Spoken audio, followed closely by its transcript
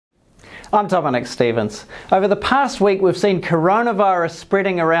I'm Dominic Stevens. Over the past week we've seen coronavirus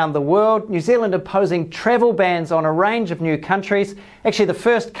spreading around the world, New Zealand imposing travel bans on a range of new countries, actually the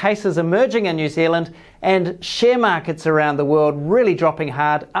first cases emerging in New Zealand, and share markets around the world really dropping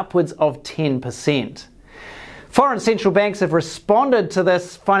hard, upwards of 10%. Foreign central banks have responded to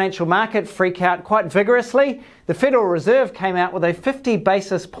this financial market freakout quite vigorously. The Federal Reserve came out with a 50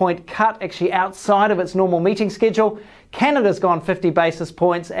 basis point cut actually outside of its normal meeting schedule. Canada's gone 50 basis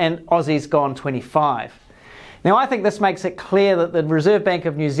points and Aussie's gone 25. Now I think this makes it clear that the Reserve Bank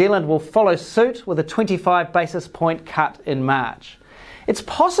of New Zealand will follow suit with a 25 basis point cut in March. It's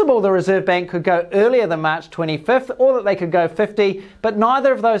possible the Reserve Bank could go earlier than March 25th or that they could go 50, but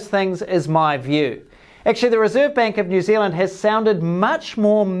neither of those things is my view. Actually, the Reserve Bank of New Zealand has sounded much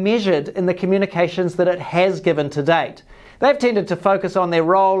more measured in the communications that it has given to date. They've tended to focus on their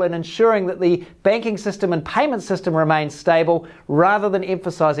role in ensuring that the banking system and payment system remains stable rather than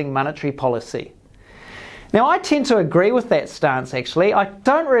emphasising monetary policy. Now, I tend to agree with that stance actually. I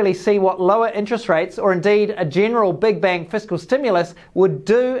don't really see what lower interest rates or indeed a general big bang fiscal stimulus would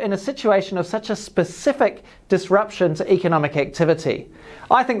do in a situation of such a specific disruption to economic activity.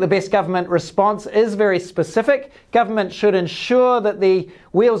 I think the best government response is very specific. Government should ensure that the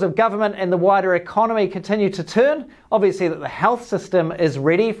wheels of government and the wider economy continue to turn. Obviously that the health system is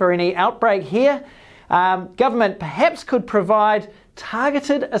ready for any outbreak here. Government perhaps could provide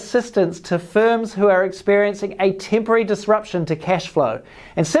targeted assistance to firms who are experiencing a temporary disruption to cash flow.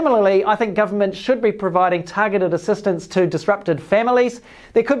 And similarly, I think government should be providing targeted assistance to disrupted families.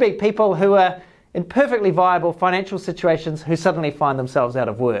 There could be people who are in perfectly viable financial situations who suddenly find themselves out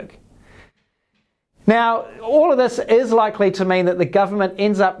of work. Now, all of this is likely to mean that the government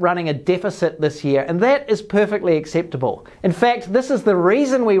ends up running a deficit this year, and that is perfectly acceptable. In fact, this is the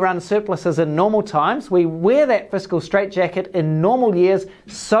reason we run surpluses in normal times. We wear that fiscal straitjacket in normal years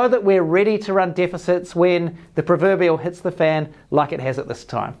so that we're ready to run deficits when the proverbial hits the fan like it has at this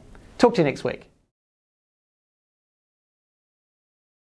time. Talk to you next week.